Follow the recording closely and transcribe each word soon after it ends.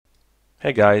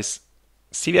Hey guys,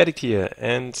 CV Addict here,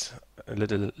 and a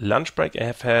little lunch break I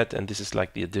have had, and this is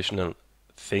like the additional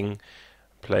thing.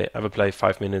 I will play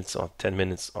 5 minutes or 10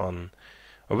 minutes on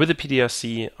or with the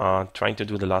PDR-C, trying to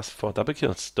do the last 4 double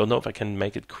kills. Don't know if I can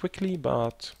make it quickly,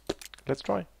 but let's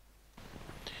try.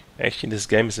 Actually, this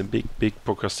game is a big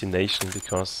procrastination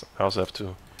because I also have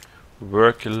to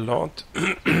work a lot,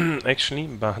 actually,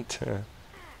 but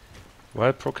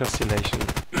well, procrastination.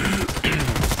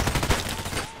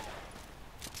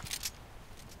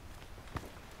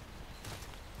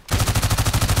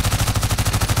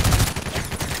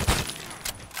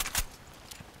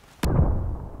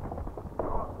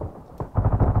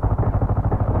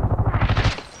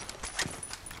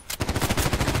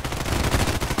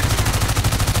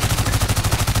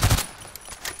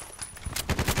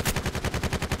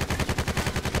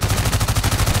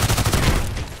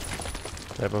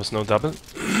 There was no double,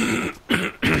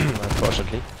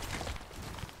 unfortunately.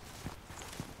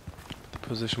 The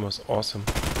position was awesome.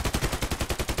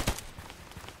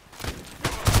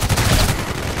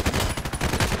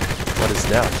 What is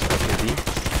that?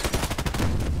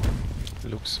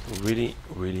 FAD? Looks really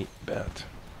bad.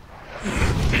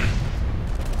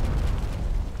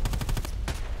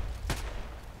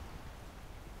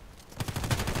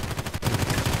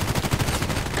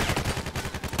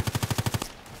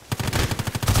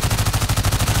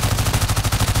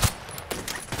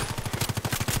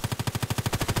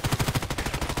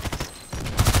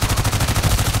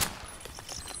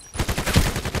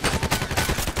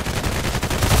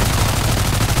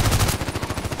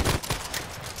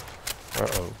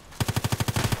 Uh-oh.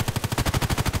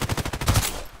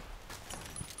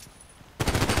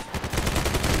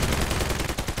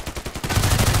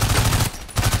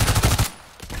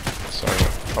 Sorry,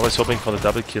 I was hoping for the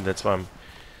double kill, that's why I'm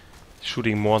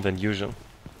shooting more than usual.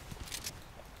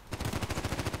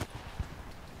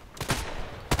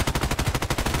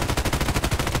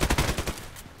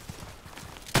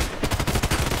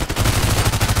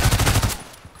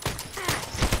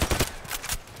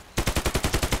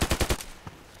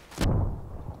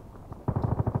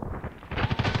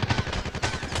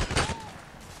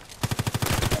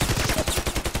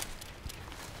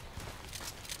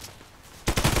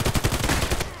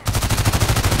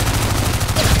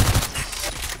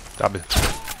 Double.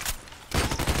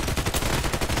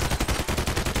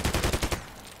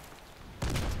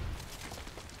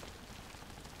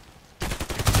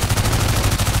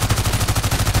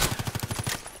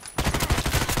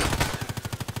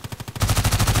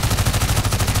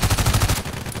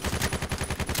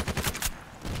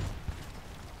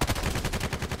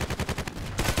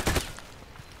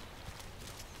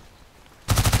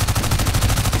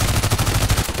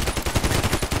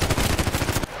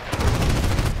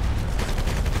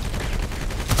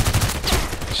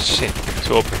 Shit,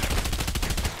 too open.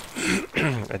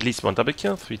 At least one double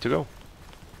kill, 3 to go.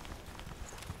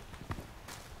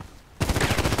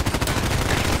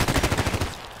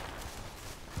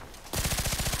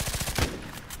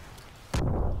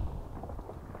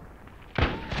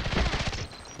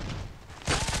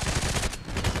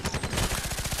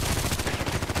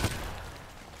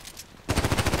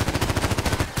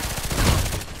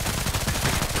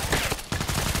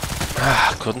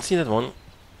 Couldn't see that one.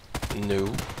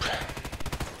 Nope.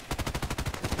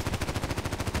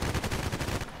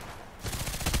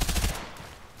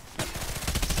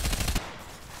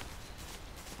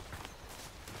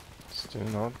 Still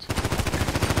not.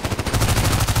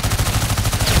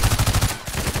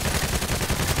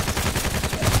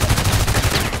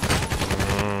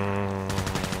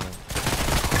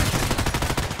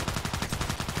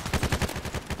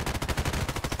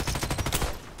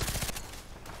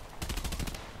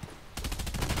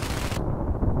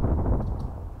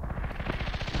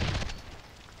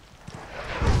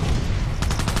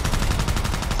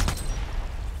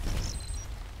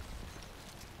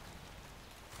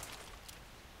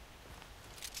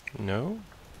 No?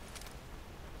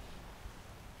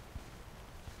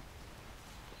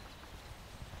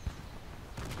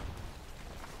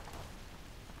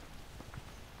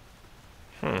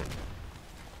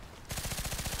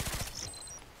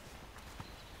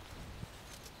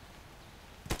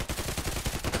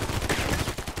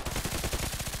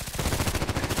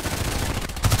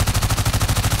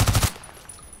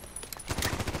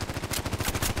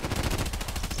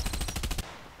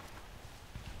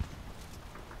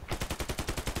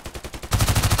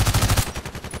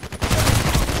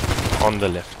 On the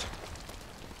left.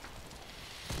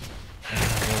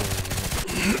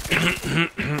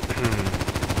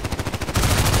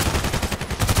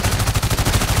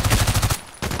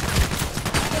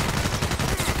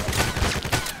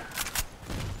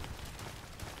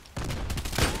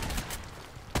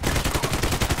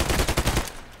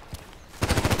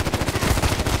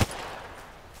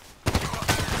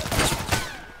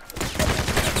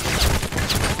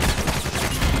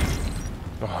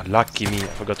 Lucky me, I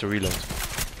forgot to reload.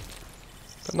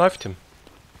 But knifed him.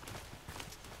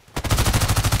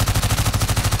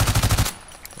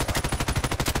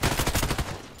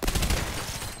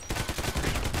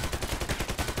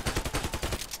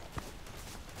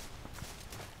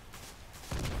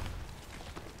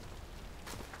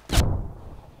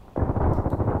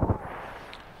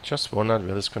 Just wondered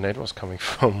where this grenade was coming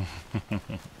from. 10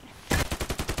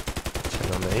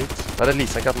 on 8. But at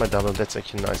least I got my double, that's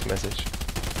actually a nice message.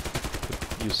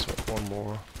 Could use one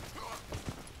more.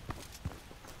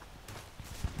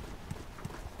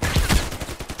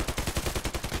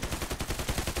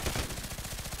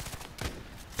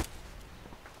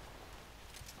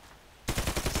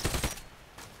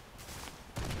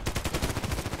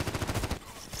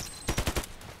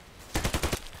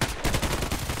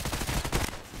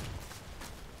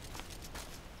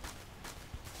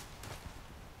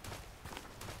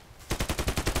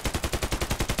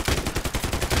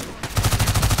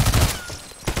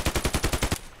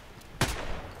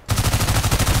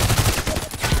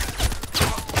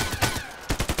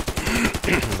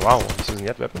 Wow, he's using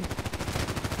that weapon.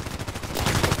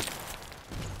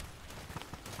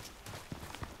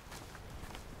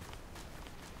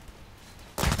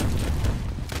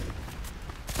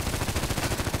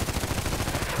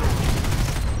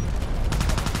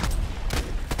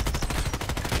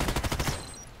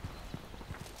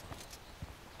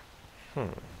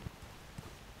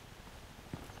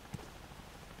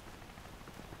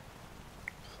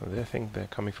 So they think they're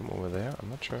coming from over there, I'm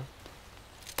not sure.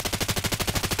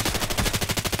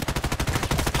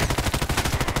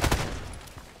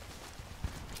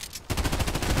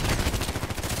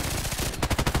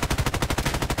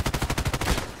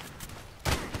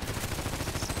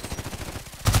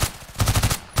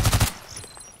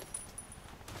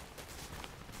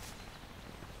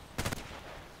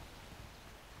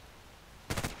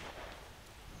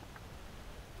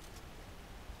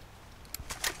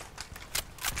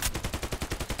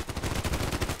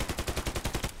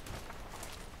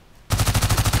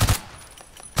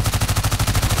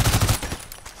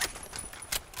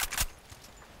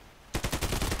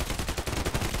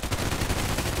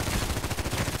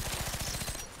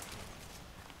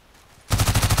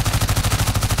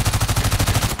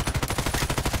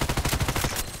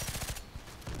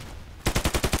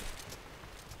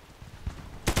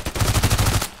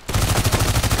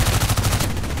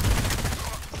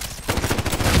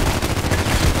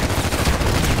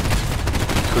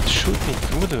 Could shoot me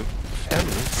through the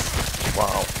fence.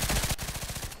 Wow.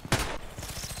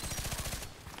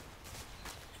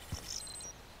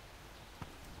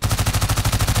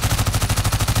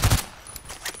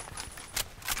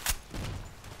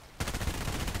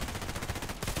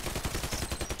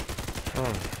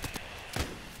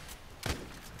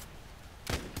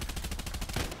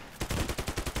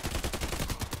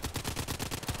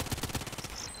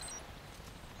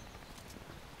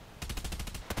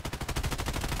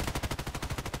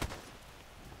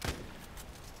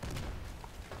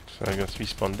 So I got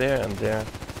respawn there and there.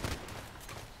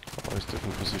 Always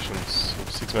different positions. So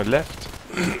 6 men left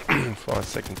for a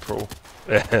second pro.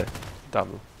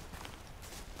 Double.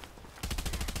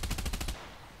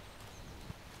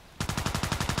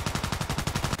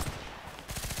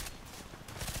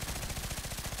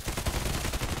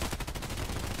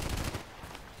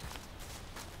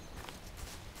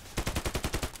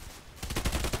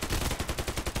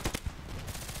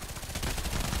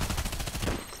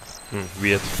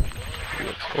 Weird.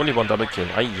 Only one double kill.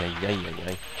 Ay, ay, ay,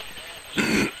 ay,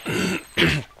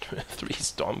 ay. 3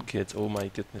 storm kills. Oh my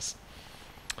goodness.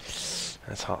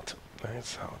 That's hard.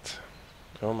 That's hard.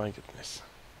 Oh my goodness.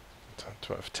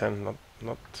 12, 10.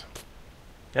 Not.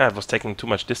 Yeah, it was taking too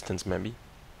much distance, maybe.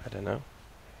 I don't know.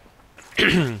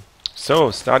 So,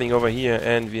 starting over here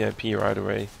and VIP right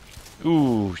away.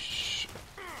 Ooh,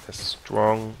 there's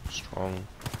strong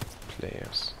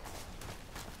players.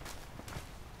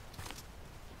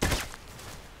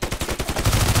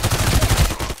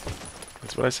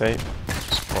 That's what I say.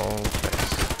 Strong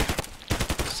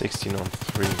players. 16 on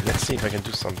 3. Let's see if I can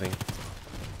do something.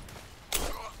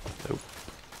 Nope.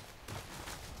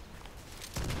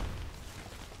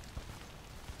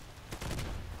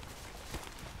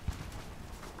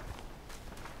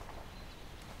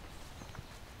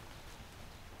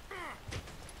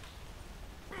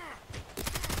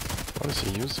 What is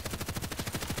he using?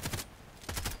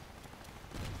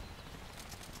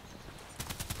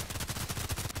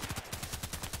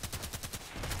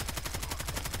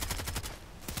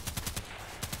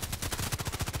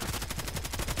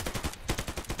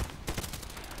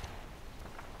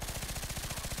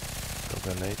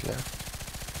 Grenade left.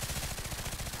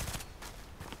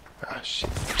 Ah, shit.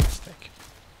 Mistake.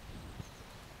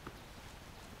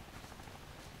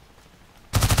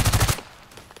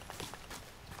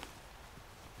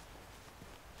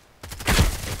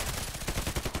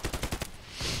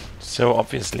 So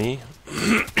obviously,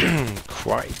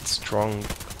 quite strong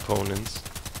opponents.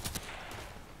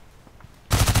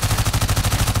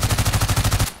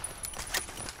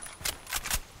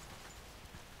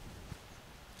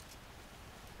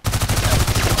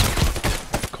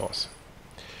 Of course.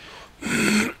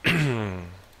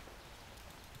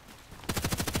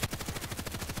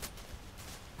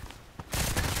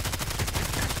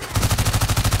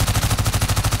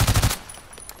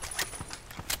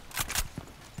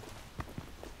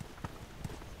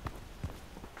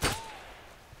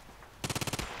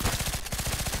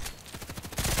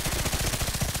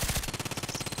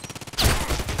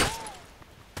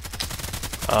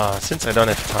 Since I don't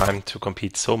have time to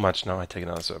compete so much now, I take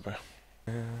another server.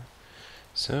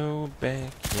 So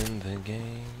back in the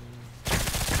game.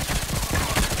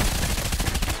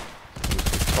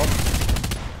 Top.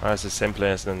 It's the same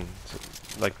players than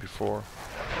like before.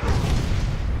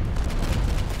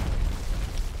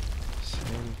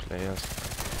 Same players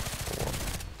like before.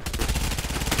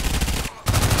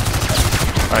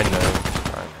 I know.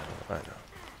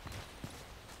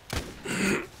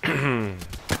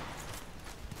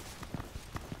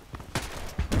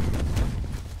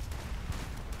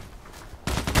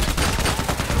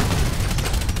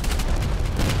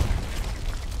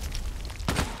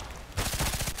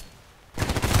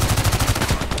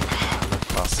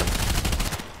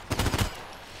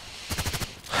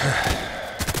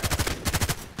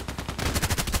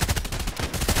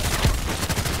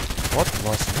 What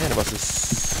was that?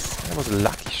 That was a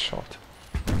lucky shot.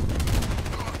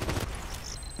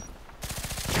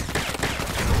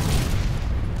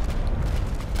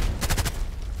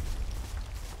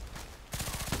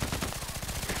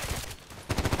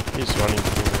 He's running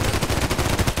through there.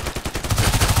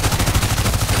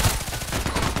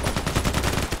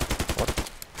 What?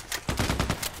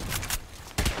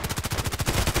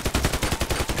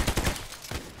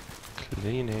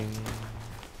 Cleaning.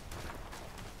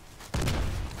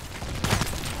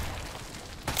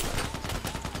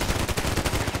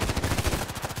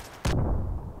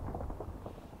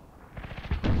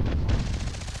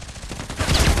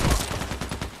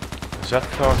 Just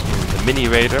thought the mini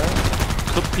raider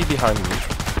could be behind me.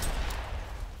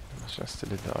 It was just a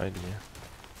little idea.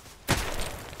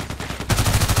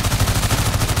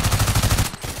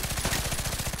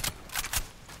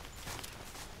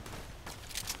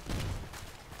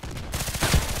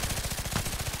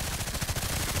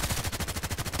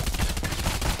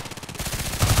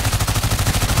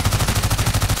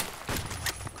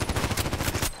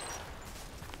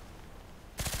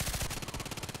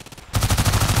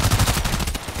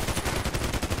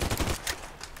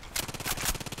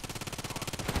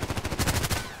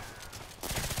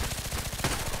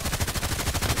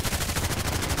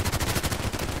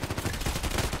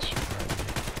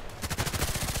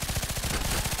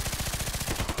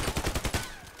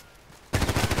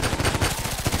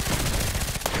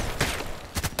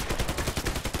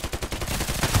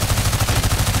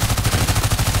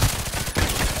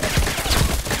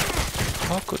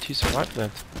 How could he survive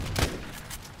that?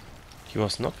 He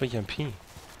was not VMP.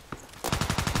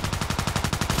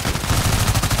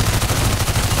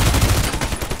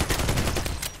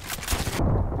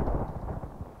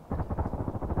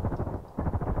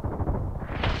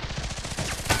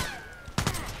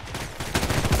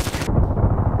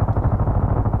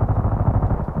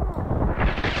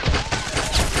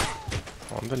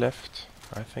 On the left,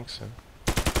 I think so.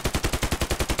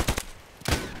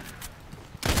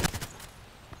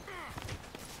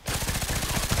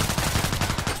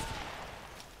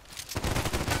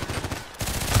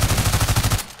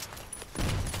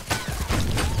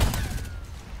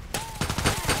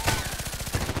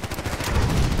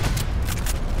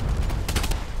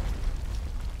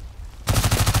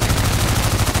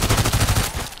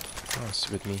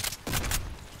 With me.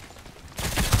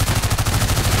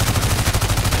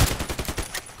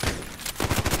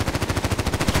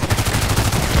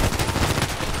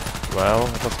 Well,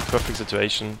 it was a perfect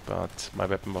situation, but my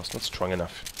weapon was not strong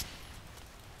enough.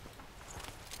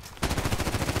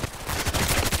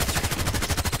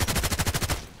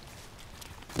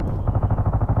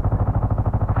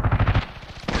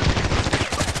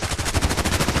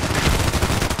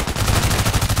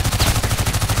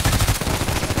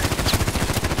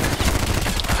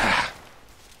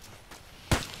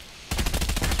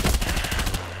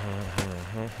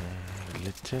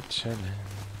 Little challenge.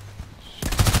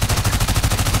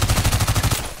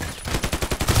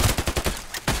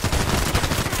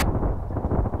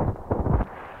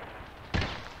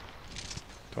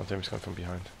 time he's coming from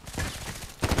behind.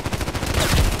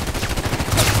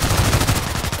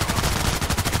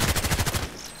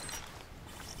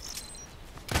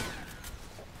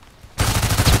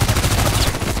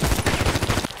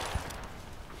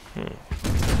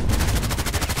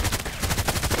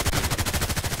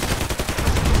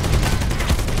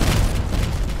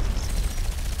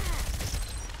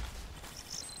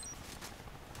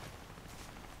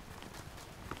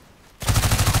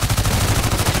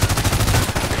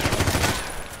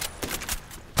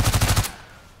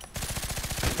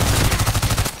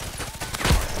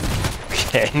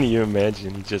 Can you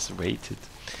imagine? He just waited.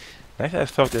 I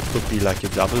thought that would be like a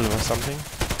double or something.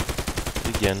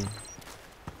 Again.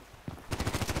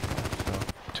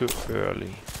 Too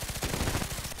early.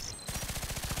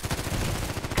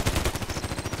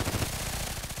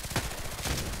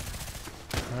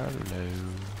 Hello.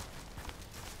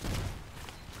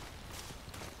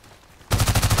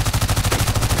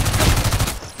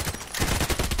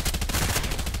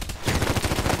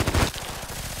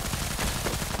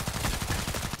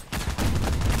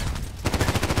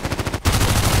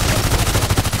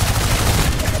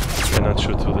 Cannot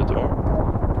shoot through the door.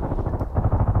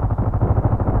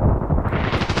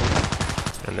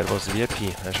 And that was the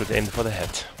VIP. I should aim for the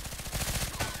head.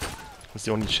 That's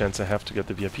the only chance I have to get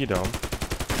the VIP down.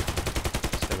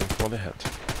 Just aiming for the head.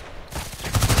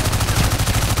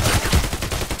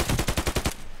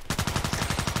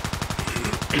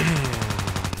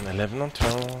 11 on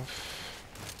 12.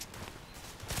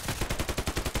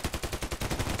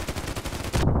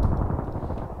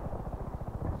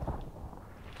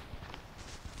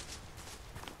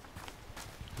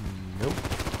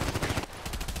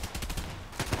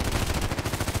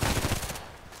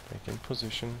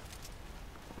 Position.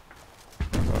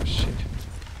 Oh shit.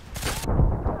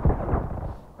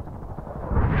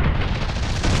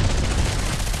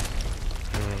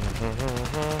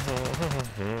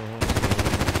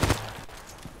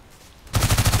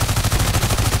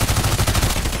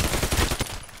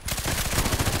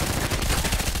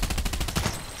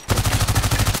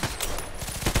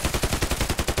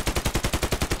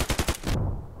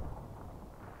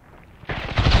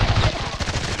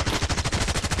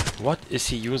 What is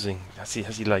he using? Has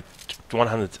he like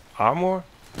 100 armor?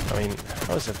 I mean,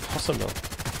 how is that possible?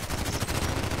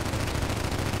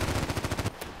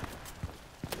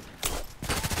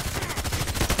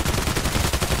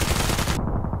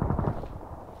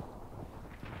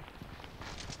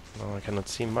 Well, I cannot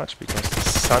see much because the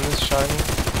sun is shining.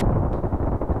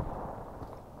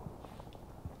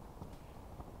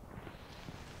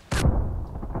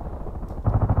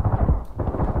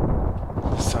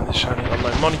 Shining on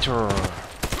my monitor.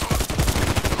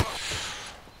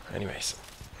 Anyways,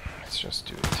 let's just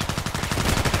do it.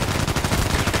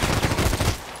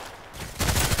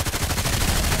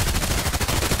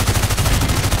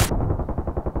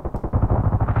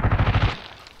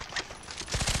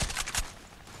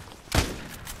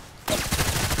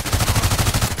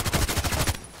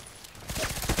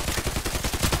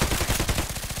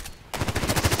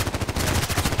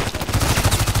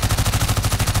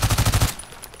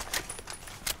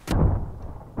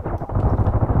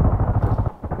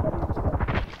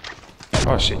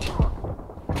 Oh shit.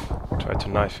 Try to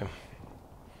knife him.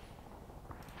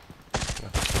 Okay,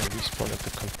 respawn at the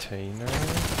container.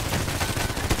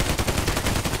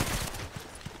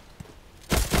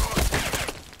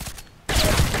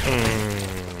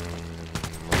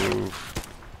 Move.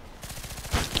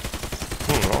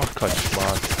 Oh, quite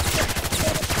smart.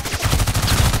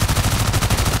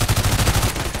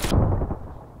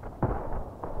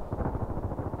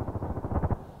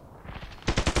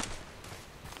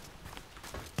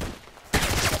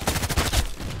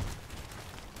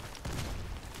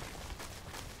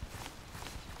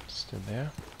 Still there.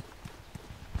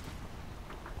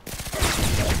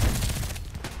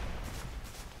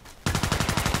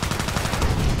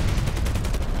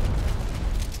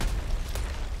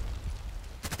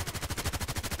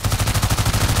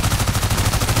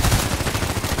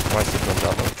 Why is it not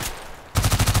double?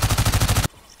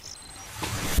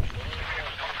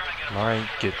 My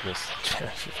goodness,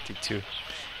 52.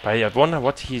 But I wonder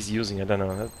what he's using. I don't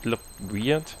know. That looked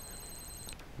weird.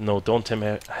 No, don't tell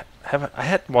me. I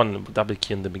had one double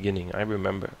kill in the beginning. I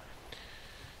remember.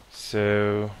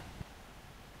 So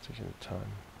taking the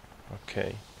time.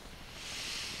 Okay.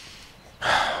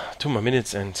 2 more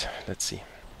minutes and let's see.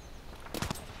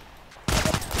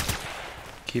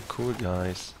 Keep cool,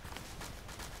 guys.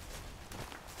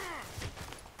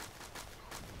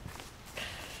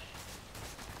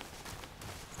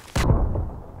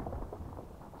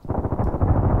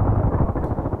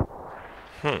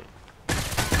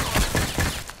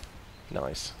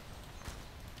 Nice.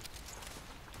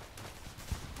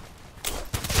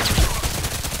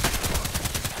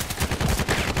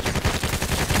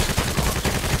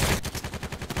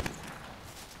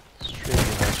 Extremely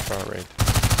high fire rate.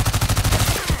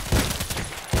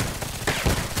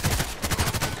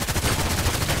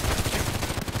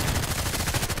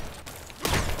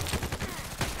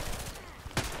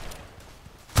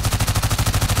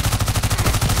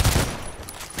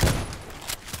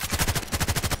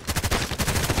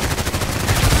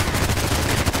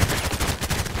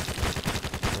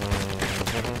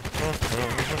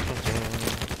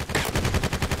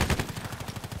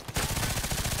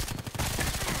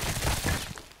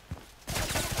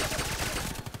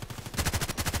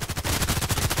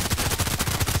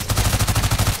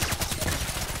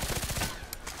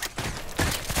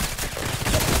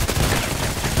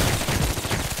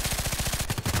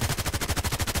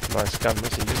 Nice gun,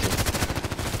 where's he using?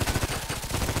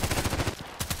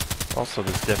 Also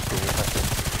this death will happen.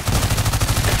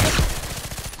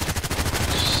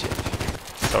 Shit.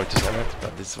 Sorry to say that,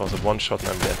 but this was a one shot and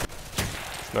I'm dead.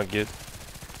 It's not good.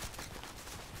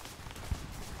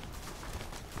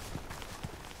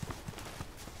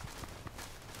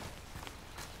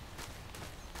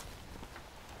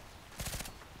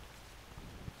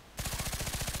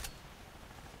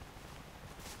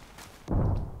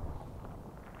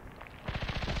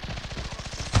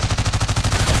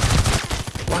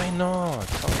 Why not?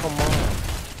 Oh, come on.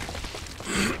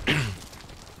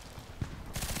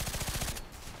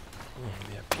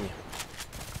 VIP.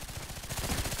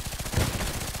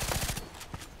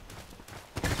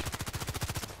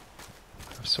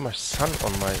 I have so much sun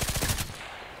on my...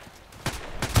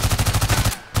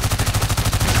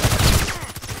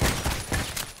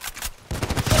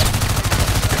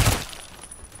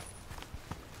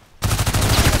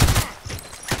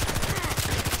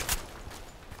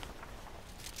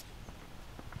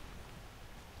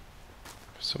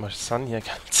 So much sun here, I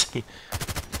can't see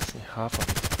half of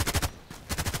it.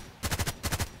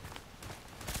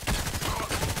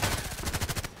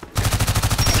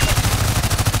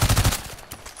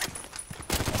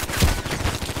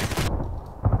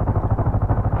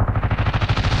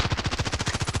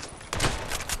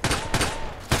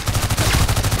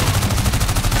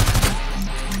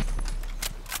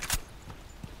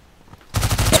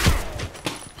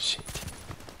 Shit.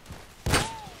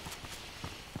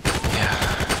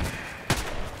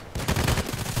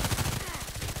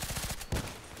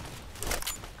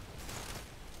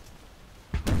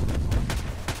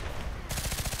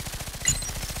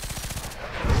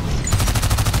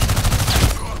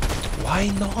 Why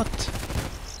not?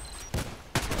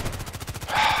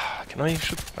 Can I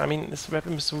shoot? I mean, this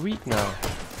weapon is so weak now.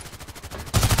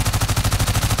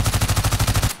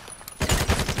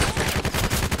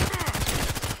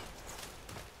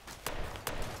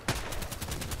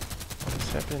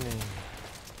 What's happening?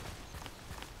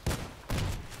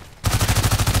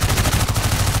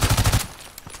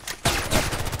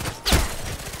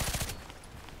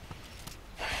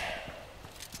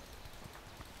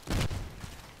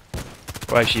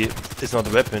 Well, actually, it's not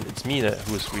the weapon, it's me who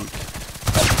is weak.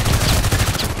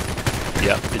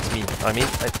 Yeah, it's me. I mean,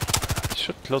 I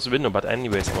should close the window, but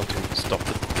anyways, I want to stop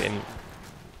the game.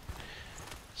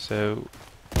 So...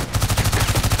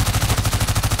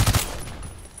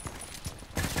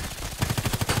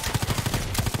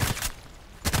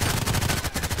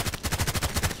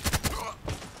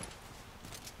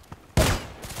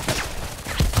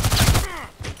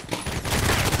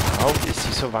 how is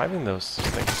he surviving those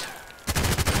things?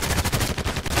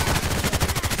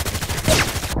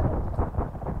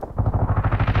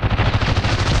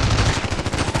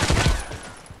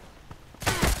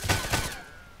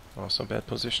 Also bad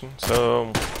position.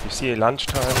 So you see,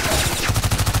 lunchtime. It's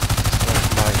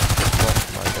not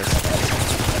my best.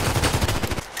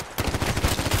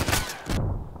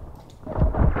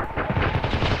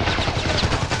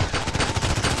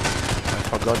 I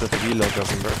forgot that the reload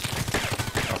doesn't work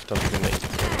after the grenade.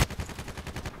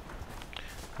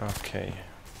 Okay.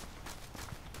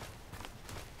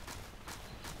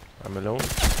 I'm alone.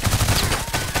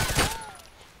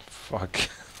 Fuck.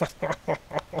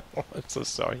 I'm so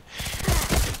sorry.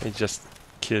 He just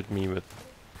killed me with...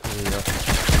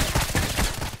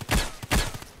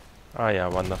 Ah yeah,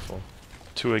 wonderful.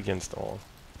 2 against all.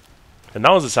 And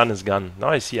now the sun is gone. Now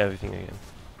I see everything again.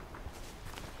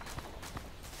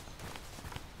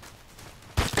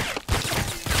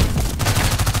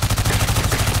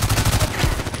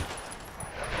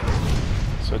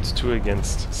 So it's 2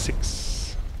 against 6.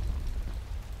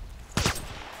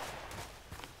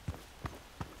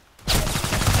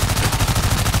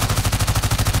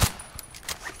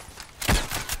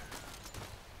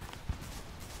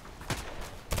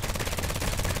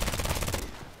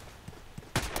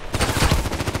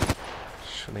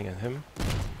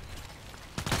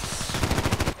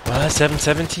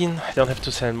 717. I don't have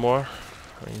to sell more.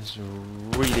 It's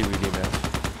really, really bad.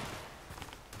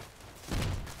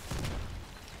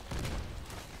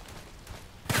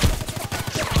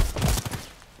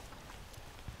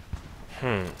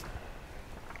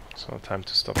 So time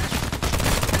to stop.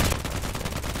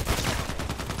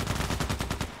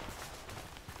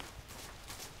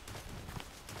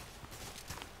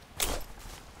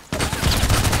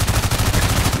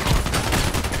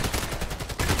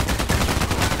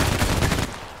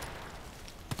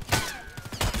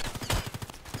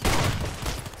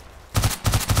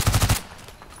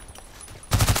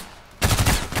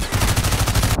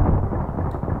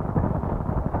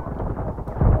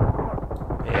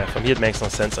 For me it makes no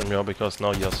sense anymore because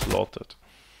now you're slaughtered.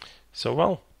 So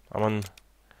well, I'm on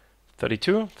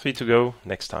 32, 3 to go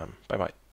next time. Bye bye.